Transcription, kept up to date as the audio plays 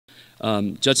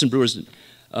Judson Brewer is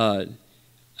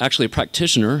actually a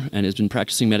practitioner and has been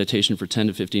practicing meditation for 10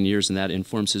 to 15 years, and that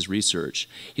informs his research.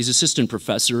 He's assistant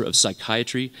professor of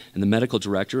psychiatry and the medical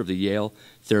director of the Yale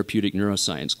Therapeutic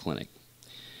Neuroscience Clinic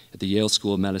at the Yale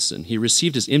School of Medicine. He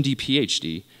received his MD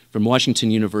Ph.D. from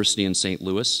Washington University in St.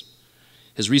 Louis.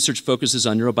 His research focuses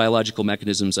on neurobiological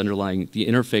mechanisms underlying the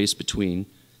interface between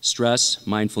stress,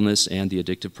 mindfulness, and the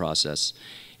addictive process,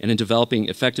 and in developing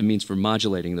effective means for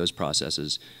modulating those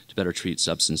processes to better treat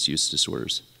substance use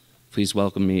disorders. Please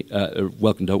welcome me,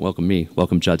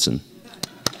 welcome Judson.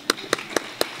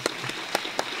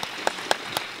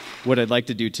 What I'd like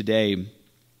to do today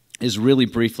is really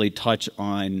briefly touch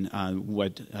on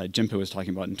what Jinpa was talking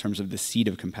about in terms of the seed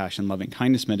of compassion, loving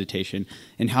kindness meditation,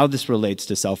 and how this relates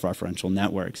to self-referential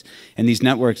networks. And these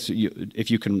networks, if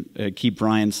you can keep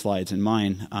Brian's slides in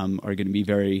mind, are going to be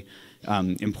very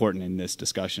important in this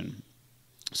discussion.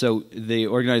 So the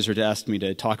organizer asked me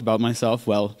to talk about myself.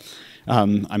 Well,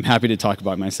 I'm happy to talk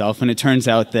about myself, and it turns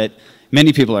out that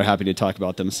many people are happy to talk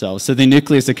about themselves. So the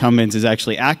nucleus accumbens is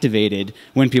actually activated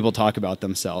when people talk about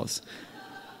themselves.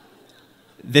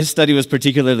 This study was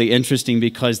particularly interesting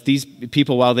because these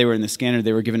people, while they were in the scanner,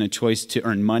 they were given a choice to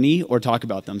earn money or talk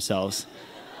about themselves.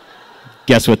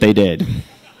 Guess what they did?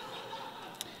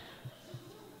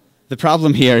 The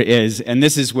problem here is, and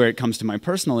this is where it comes to my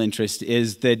personal interest,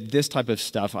 is that this type of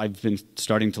stuff I've been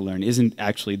starting to learn isn't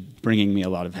actually bringing me a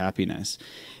lot of happiness.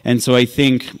 And so I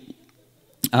think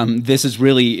this has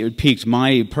really piqued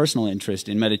my personal interest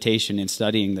in meditation and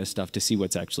studying this stuff to see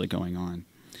what's actually going on.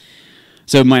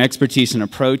 So my expertise and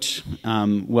approach,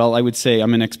 well, I would say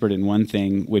I'm an expert in one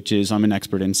thing, which is I'm an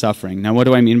expert in suffering. Now, what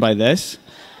do I mean by this?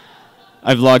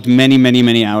 I've logged many, many,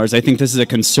 many hours. I think this is a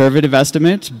conservative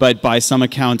estimate, but by some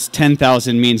accounts,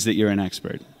 10,000 means that you're an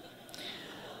expert.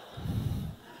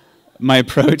 My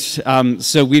approach,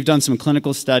 so we've done some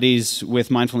clinical studies with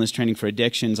mindfulness training for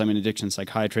addictions. I'm an addiction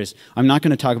psychiatrist. I'm not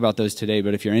going to talk about those today,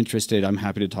 but if you're interested, I'm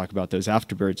happy to talk about those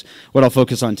afterwards. What I'll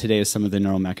focus on today is some of the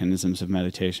neural mechanisms of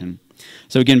meditation.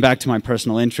 So again, back to my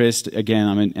personal interest. Again,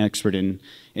 I'm an expert in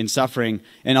suffering,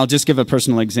 and I'll just give a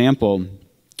personal example.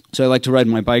 So I like to ride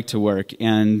my bike to work,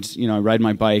 and I ride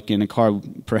my bike, and a car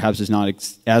perhaps is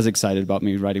not as excited about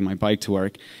me riding my bike to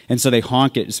work, and so they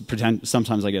honk it.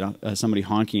 Sometimes I get somebody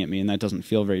honking at me, and that doesn't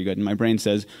feel very good. And my brain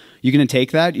says, "You're going to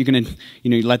take that? You're going to,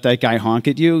 you let that guy honk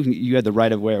at you? You had the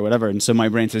right of way or whatever." And so my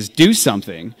brain says, "Do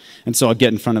something." And so I'll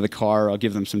get in front of the car, I'll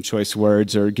give them some choice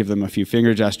words, or give them a few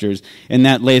finger gestures, and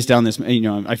that lays down this.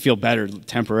 I feel better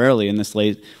temporarily, and this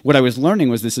lays. What I was learning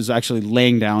was this is actually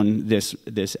laying down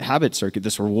this habit circuit,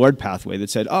 this reward pathway that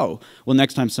said, oh, well,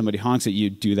 next time somebody honks at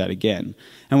you, do that again.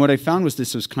 And what I found was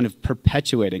this was kind of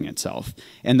perpetuating itself.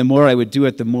 And the more I would do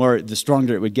it, the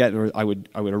stronger it would get, or I would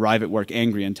arrive at work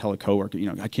angry and tell a coworker,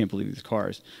 I can't believe these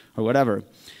cars, or whatever.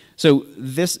 So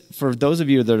this, for those of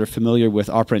you that are familiar with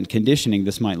operant conditioning,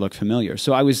 this might look familiar.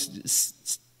 So I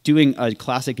was doing a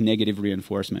classic negative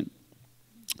reinforcement.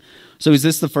 So is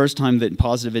this the first time that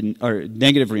positive or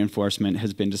negative reinforcement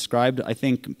has been described? I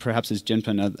think perhaps as Jinpa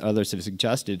and others have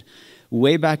suggested,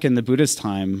 way back in the Buddha's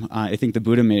time, I think the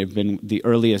Buddha may have been the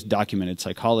earliest documented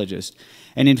psychologist.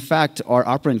 And in fact, our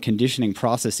operant conditioning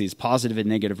processes, positive and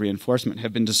negative reinforcement,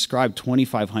 have been described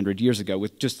 2,500 years ago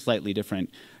with just slightly different,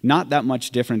 not that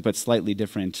much different, but slightly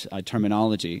different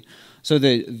terminology. So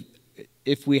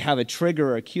if we have a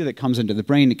trigger or a cue that comes into the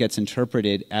brain, it gets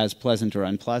interpreted as pleasant or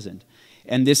unpleasant.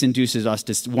 And this induces us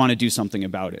to want to do something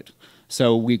about it.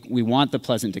 So we want the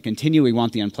pleasant to continue, we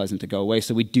want the unpleasant to go away,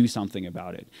 so we do something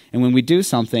about it. And when we do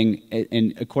something,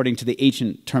 and according to the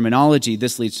ancient terminology,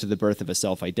 this leads to the birth of a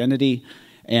self-identity,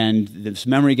 and this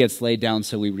memory gets laid down,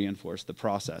 so we reinforce the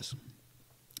process.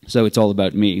 So it's all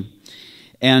about me.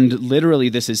 And literally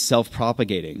this is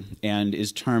self-propagating, and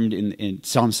is termed in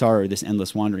samsara, this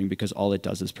endless wandering, because all it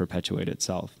does is perpetuate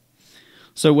itself.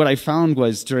 So what I found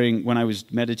was when I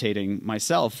was meditating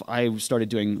myself, I started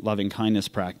doing loving kindness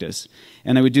practice.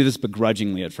 And I would do this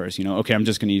begrudgingly at first. Okay, I'm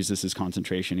just going to use this as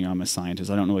concentration. I'm a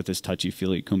scientist. I don't know what this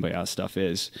touchy-feely kumbaya stuff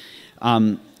is.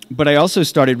 But I also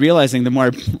started realizing the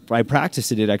more I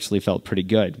practiced it, it actually felt pretty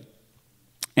good.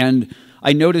 And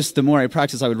I noticed the more I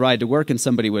practiced, I would ride to work and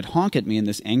somebody would honk at me and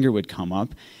this anger would come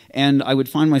up. And I would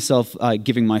find myself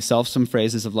giving myself some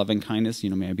phrases of loving kindness,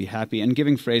 may I be happy, and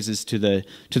giving phrases to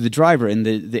the driver, and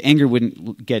the anger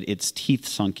wouldn't get its teeth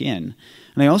sunk in.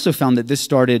 And I also found that this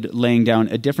started laying down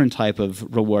a different type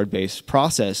of reward-based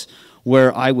process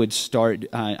where I would start,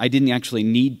 I didn't actually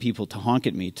need people to honk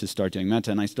at me to start doing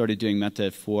metta, and I started doing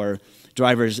metta for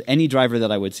drivers, any driver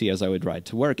that I would see as I would ride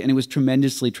to work, and it was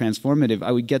tremendously transformative.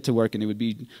 I would get to work and I would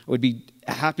be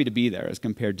happy to be there as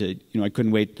compared to, I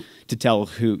couldn't wait to tell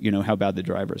how bad the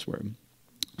drivers were.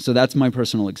 So that's my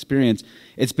personal experience.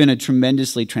 It's been a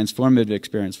tremendously transformative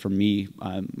experience for me,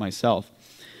 myself.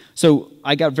 So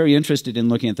I got very interested in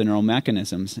looking at the neural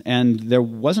mechanisms, and there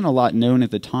wasn't a lot known at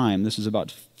the time. This was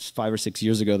about 5 or 6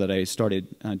 years ago that I started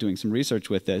doing some research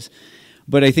with this.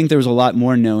 But I think there was a lot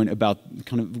more known about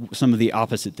kind of some of the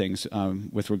opposite things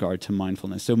with regard to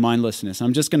mindfulness. So mindlessness.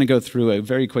 I'm just going to go through a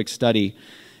very quick study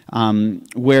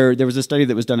where there was a study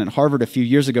that was done at Harvard a few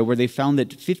years ago where they found that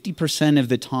 50% of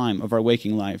the time of our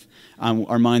waking life,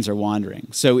 our minds are wandering.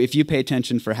 So if you pay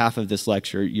attention for half of this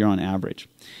lecture, you're on average.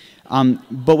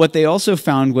 But what they also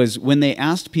found was when they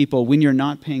asked people, when you're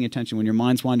not paying attention, when your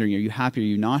mind's wandering, are you happy or are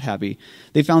you not happy?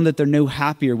 They found that they're no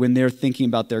happier when they're thinking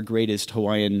about their greatest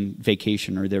Hawaiian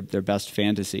vacation or their best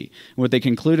fantasy. And what they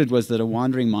concluded was that a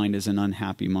wandering mind is an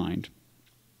unhappy mind.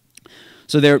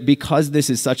 So because this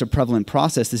is such a prevalent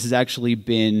process, this has actually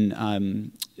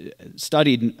been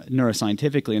studied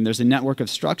neuroscientifically, and there's a network of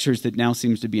structures that now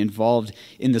seems to be involved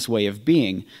in this way of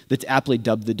being that's aptly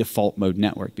dubbed the default mode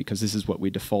network, because this is what we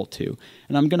default to.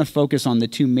 And I'm going to focus on the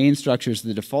two main structures of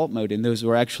the default mode, and those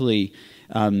were actually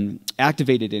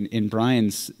activated in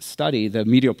Brian's study, the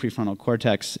medial prefrontal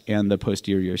cortex and the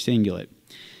posterior cingulate.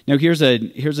 Now here's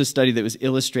a study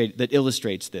that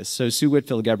illustrates this. So Sue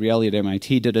Whitfield-Gabrielli at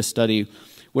MIT did a study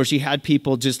where she had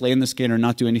people just lay in the scanner,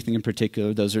 not do anything in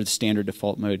particular. Those are the standard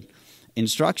default mode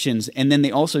instructions. And then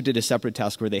they also did a separate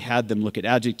task where they had them look at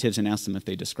adjectives and ask them if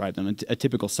they describe them, a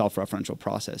typical self-referential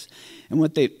process. And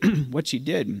what she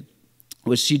did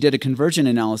was she did a conversion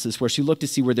analysis where she looked to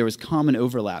see where there was common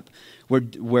overlap,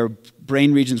 where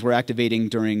brain regions were activating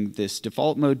during this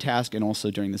default mode task and also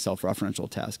during the self-referential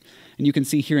task. And you can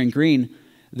see here in green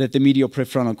that the medial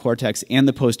prefrontal cortex and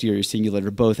the posterior cingulate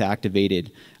are both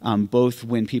activated, both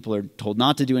when people are told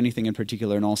not to do anything in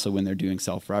particular and also when they're doing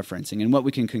self-referencing. And what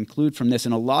we can conclude from this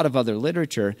and a lot of other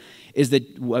literature is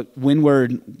that when we're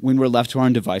left to our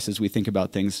own devices, we think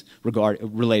about things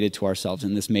related to ourselves,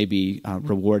 and this may be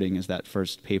rewarding, as that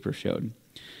first paper showed.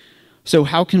 So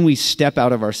how can we step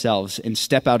out of ourselves and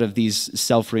step out of these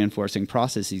self-reinforcing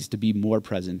processes to be more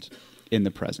present in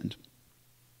the present?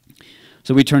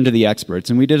 So we turned to the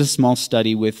experts, and we did a small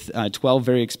study with 12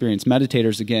 very experienced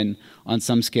meditators, again, on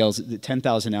some scales, the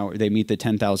 10,000 hour, they meet the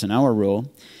 10,000 hour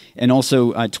rule, and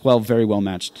also 12 very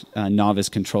well-matched novice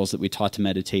controls that we taught to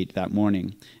meditate that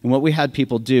morning. And what we had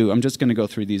people do, I'm just going to go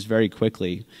through these very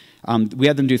quickly. We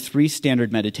had them do 3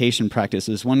 standard meditation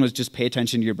practices. One was just pay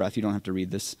attention to your breath. You don't have to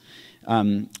read this.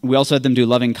 We also had them do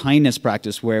loving kindness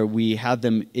practice, where we had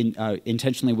them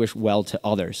intentionally wish well to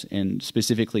others, and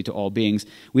specifically to all beings.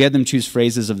 We had them choose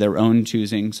phrases of their own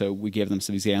choosing, so we gave them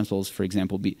some examples. For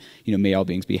example, may all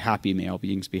beings be happy, may all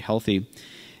beings be healthy.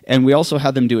 And we also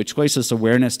had them do a choiceless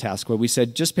awareness task, where we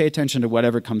said, just pay attention to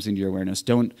whatever comes into your awareness.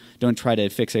 Don't try to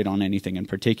fixate on anything in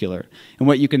particular. And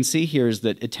what you can see here is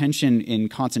that attention in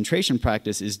concentration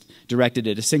practice is directed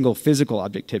at a single physical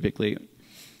object, typically.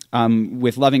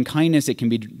 With loving kindness, it can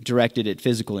be directed at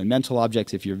physical and mental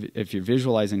objects if you're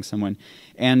visualizing someone.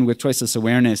 And with choiceless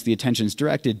awareness, the attention is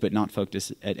directed but not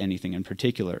focused at anything in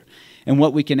particular. And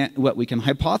what we can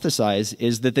hypothesize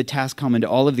is that the task common to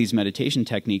all of these meditation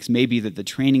techniques may be that the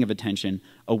training of attention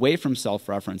away from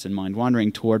self-reference and mind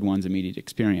wandering toward one's immediate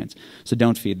experience. So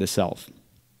don't feed the self.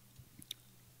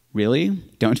 Really?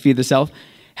 Don't feed the self?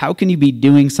 How can you be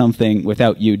doing something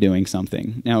without you doing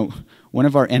something? Now, one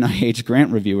of our NIH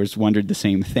grant reviewers wondered the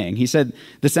same thing. He said,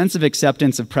 the sense of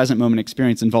acceptance of present moment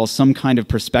experience involves some kind of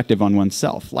perspective on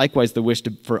oneself. Likewise, the wish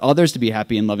for others to be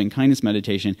happy in loving kindness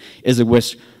meditation is a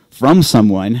wish from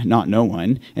someone, not no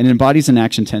one, and embodies an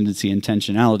action tendency and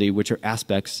intentionality, which are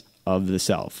aspects of the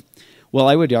self. Well,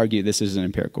 I would argue this is an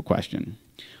empirical question.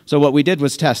 So what we did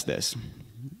was test this.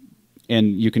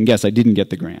 And you can guess I didn't get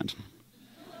the grant.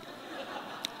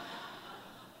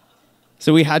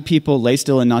 So we had people lay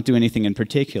still and not do anything in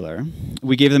particular.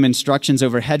 We gave them instructions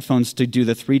over headphones to do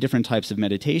the 3 different types of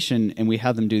meditation, and we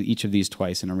had them do each of these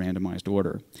twice in a randomized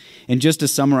order. And just to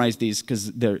summarize these,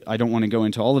 because I don't want to go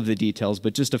into all of the details,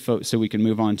 but just so we can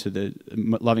move on to the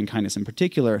loving kindness in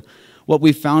particular, what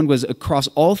we found was across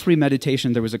all 3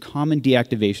 meditations, there was a common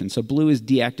deactivation. So blue is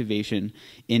deactivation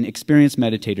in experienced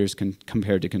meditators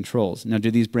compared to controls. Now,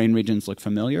 do these brain regions look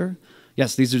familiar?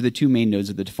 Yes, these are the 2 main nodes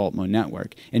of the default mode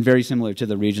network, and very similar to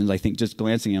the regions, I think, just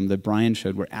glancing at them, that Brian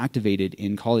showed were activated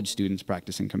in college students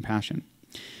practicing compassion.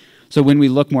 So when we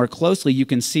look more closely, you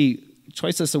can see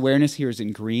Choiceless awareness here is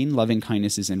in green, loving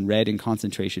kindness is in red, and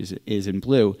concentration is in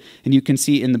blue. And you can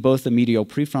see in both the medial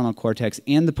prefrontal cortex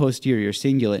and the posterior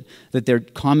cingulate that they're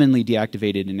commonly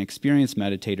deactivated in experienced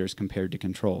meditators compared to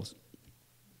controls.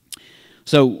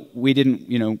 So we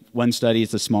didn't, one study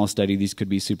is a small study. These could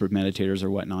be super meditators or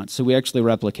whatnot. So we actually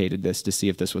replicated this to see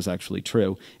if this was actually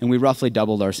true. And we roughly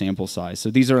doubled our sample size.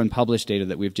 So these are unpublished data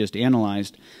that we've just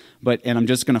analyzed. And I'm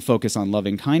just going to focus on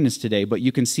loving kindness today. But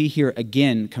you can see here,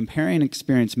 again, comparing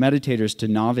experienced meditators to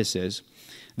novices,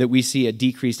 that we see a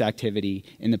decreased activity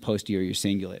in the posterior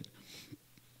cingulate.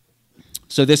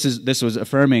 So this was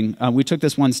affirming. We took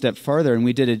this one step further, and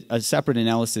we did a separate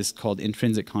analysis called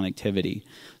intrinsic connectivity.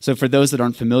 So for those that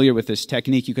aren't familiar with this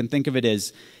technique, you can think of it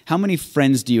as how many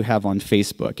friends do you have on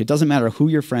Facebook? It doesn't matter who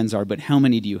your friends are, but how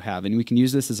many do you have? And we can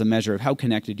use this as a measure of how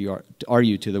connected you are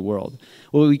you to the world.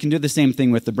 Well, we can do the same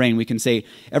thing with the brain. We can say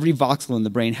every voxel in the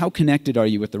brain, how connected are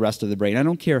you with the rest of the brain? I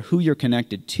don't care who you're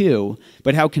connected to,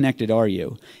 but how connected are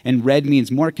you? And red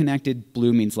means more connected,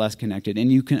 blue means less connected.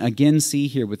 And you can again see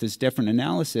here with this different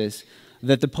analysis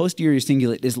that the posterior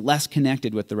cingulate is less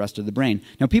connected with the rest of the brain.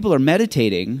 Now, people are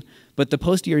meditating, but the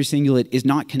posterior cingulate is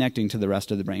not connecting to the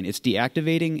rest of the brain. It's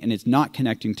deactivating, and it's not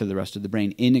connecting to the rest of the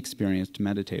brain in experienced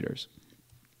meditators.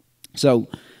 So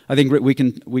I think we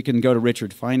can go to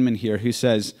Richard Feynman here, who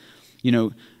says,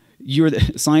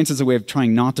 science is a way of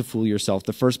trying not to fool yourself.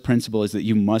 The first principle is that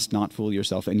you must not fool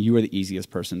yourself, and you are the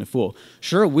easiest person to fool.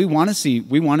 Sure, we want to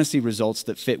see results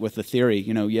that fit with the theory.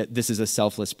 Yet this is a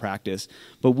selfless practice,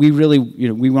 but we really,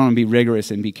 we want to be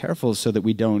rigorous and be careful so that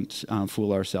we don't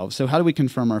fool ourselves. So how do we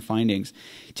confirm our findings?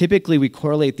 Typically, we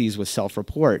correlate these with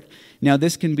self-report. Now,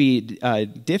 this can be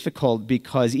difficult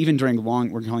because even during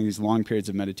we're calling these long periods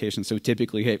of meditation. So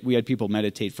typically, we had people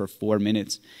meditate for 4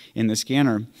 minutes in the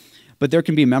scanner. But there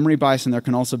can be memory bias, and there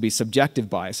can also be subjective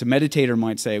bias. A meditator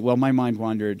might say, well, my mind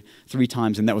wandered 3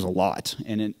 times, and that was a lot.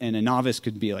 And a novice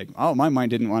could be like, oh, my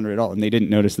mind didn't wander at all, and they didn't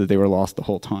notice that they were lost the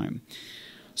whole time.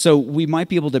 So we might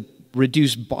be able to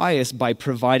reduce bias by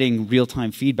providing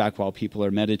real-time feedback while people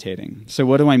are meditating. So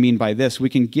what do I mean by this? We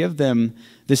can give them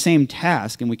the same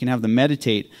task, and we can have them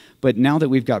meditate, but now that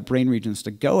we've got brain regions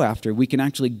to go after, we can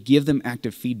actually give them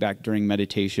active feedback during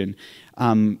meditation.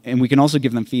 And we can also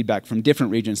give them feedback from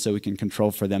different regions so we can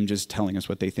control for them just telling us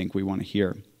what they think we want to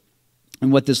hear.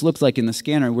 And what this looks like in the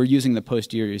scanner, we're using the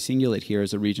posterior cingulate here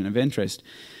as a region of interest.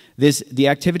 The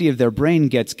activity of their brain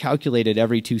gets calculated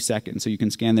every 2 seconds, so you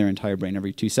can scan their entire brain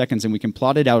every 2 seconds, and we can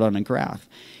plot it out on a graph.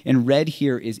 And red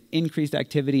here is increased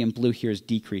activity, and blue here is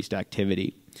decreased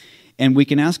activity. And we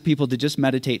can ask people to just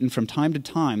meditate, and from time to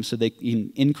time, so they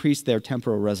can increase their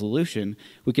temporal resolution,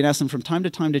 we can ask them from time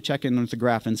to check in with the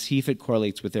graph and see if it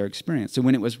correlates with their experience. So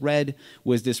when it was red,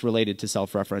 was this related to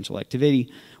self-referential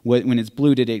activity? When it's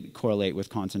blue, did it correlate with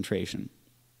concentration?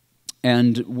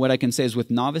 And what I can say is with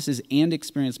novices and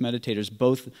experienced meditators,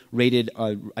 both rated,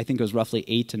 I think it was roughly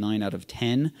 8 to 9 out of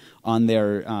 10 on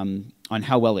their on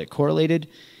how well it correlated.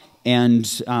 And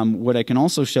what I can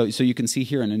also show, so you can see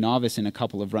here in a novice in a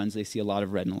couple of runs, they see a lot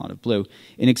of red and a lot of blue.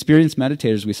 In experienced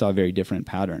meditators, we saw a very different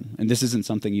pattern. And this isn't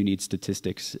something you need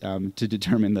statistics to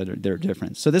determine that they're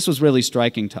different. So this was really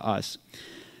striking to us.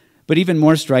 But even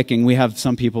more striking, we have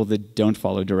some people that don't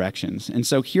follow directions. And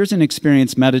so here's an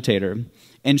experienced meditator,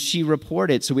 and she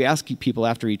reported, so we ask people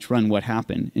after each run what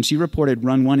happened, and she reported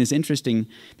run 1 is interesting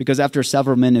because after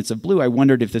several minutes of blue, I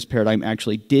wondered if this paradigm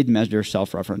actually did measure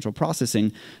self-referential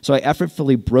processing, so I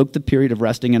effortfully broke the period of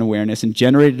resting and awareness and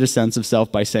generated a sense of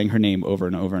self by saying her name over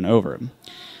and over and over.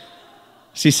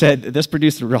 She said, this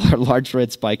produced a large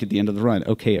red spike at the end of the run.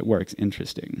 Okay, it works.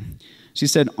 Interesting. She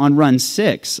said, on run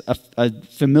 6, a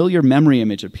familiar memory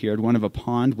image appeared, one of a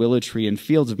pond, willow tree, and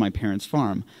fields of my parents'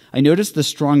 farm. I noticed the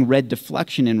strong red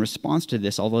deflection in response to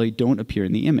this, although they don't appear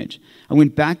in the image. I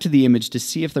went back to the image to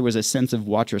see if there was a sense of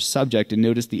watcher-subject and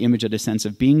noticed the image had a sense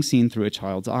of being seen through a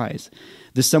child's eyes.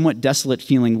 The somewhat desolate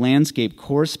feeling landscape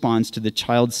corresponds to the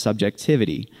child's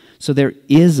subjectivity. So there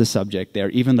is a subject there,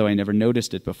 even though I never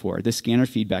noticed it before. The scanner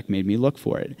feedback made me look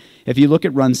for it. If you look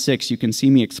at run 6, you can see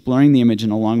me exploring the image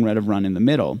in a long red of run in the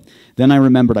middle. Then I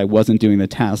remembered I wasn't doing the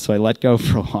task, so I let go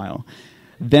for a while.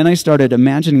 Then I started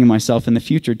imagining myself in the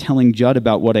future telling Judd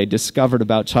about what I discovered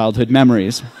about childhood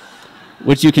memories,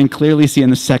 which you can clearly see in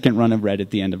the second run of red at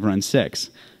the end of run 6.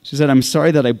 She said, I'm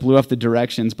sorry that I blew off the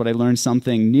directions, but I learned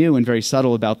something new and very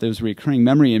subtle about those recurring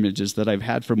memory images that I've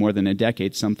had for more than a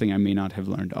decade, something I may not have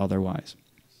learned otherwise.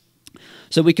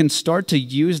 So we can start to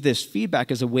use this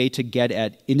feedback as a way to get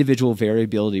at individual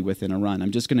variability within a run.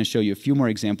 I'm just going to show you a few more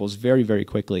examples very, very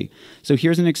quickly. So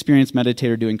here's an experienced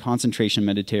meditator doing concentration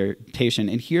meditation,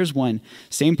 and here's one,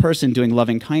 same person doing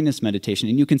loving kindness meditation,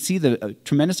 and you can see the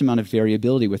tremendous amount of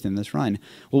variability within this run.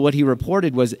 Well, what he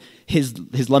reported was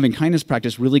his loving kindness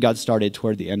practice really got started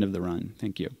toward the end of the run.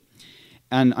 Thank you.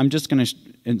 And I'm just going to,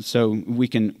 and so we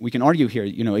can argue here,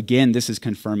 you know, again, this is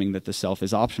confirming that the self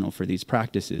is optional for these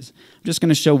practices. I'm just going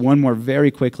to show one more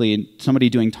very quickly, somebody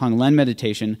doing Tonglen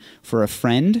meditation for a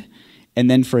friend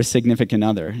and then for a significant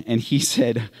other. And he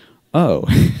said, oh.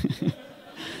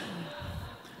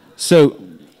 So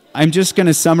I'm just going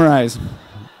to summarize.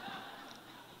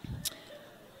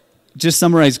 Just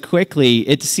summarize quickly,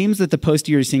 it seems that the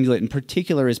posterior cingulate in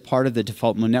particular is part of the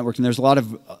default mode network, and there's a lot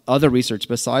of other research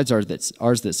besides ours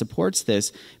that supports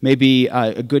this, may be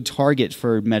a good target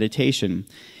for meditation.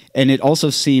 And it also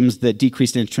seems that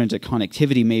decreased intrinsic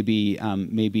connectivity may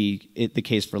be the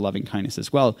case for loving kindness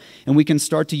as well. And we can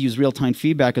start to use real-time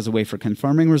feedback as a way for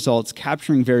confirming results,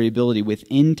 capturing variability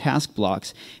within task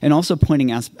blocks, and also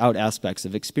pointing out aspects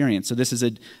of experience. So this is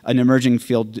an emerging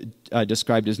field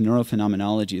described as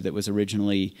neurophenomenology that was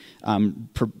originally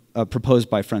proposed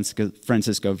by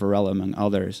Francisco Varela, among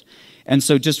others. And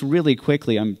so just really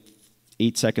quickly, I'm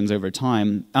 8 seconds over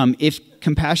time. If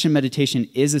compassion meditation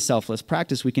is a selfless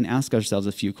practice, we can ask ourselves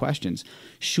a few questions.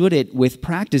 Should it, with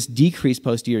practice, decrease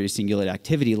posterior cingulate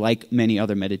activity like many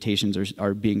other meditations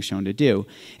are being shown to do?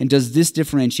 And does this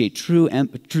differentiate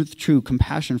true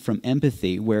compassion from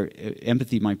empathy, where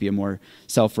empathy might be a more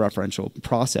self-referential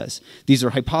process? These are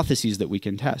hypotheses that we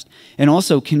can test. And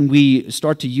also, can we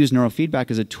start to use neurofeedback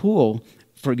as a tool,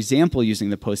 for example, using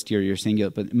the posterior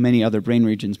cingulate, but many other brain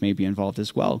regions may be involved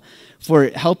as well, for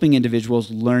helping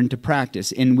individuals learn to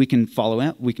practice. And we can follow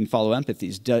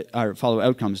empathies, or follow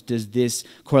outcomes. Does this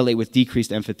correlate with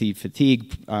decreased empathy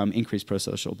fatigue, increased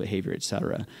prosocial behavior,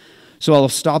 etc.? So I'll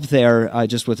stop there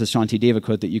just with a Shanti Deva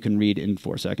quote that you can read in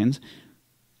 4 seconds.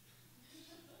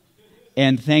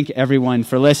 And thank everyone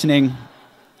for listening.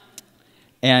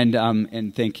 And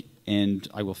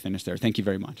I will finish there. Thank you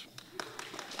very much.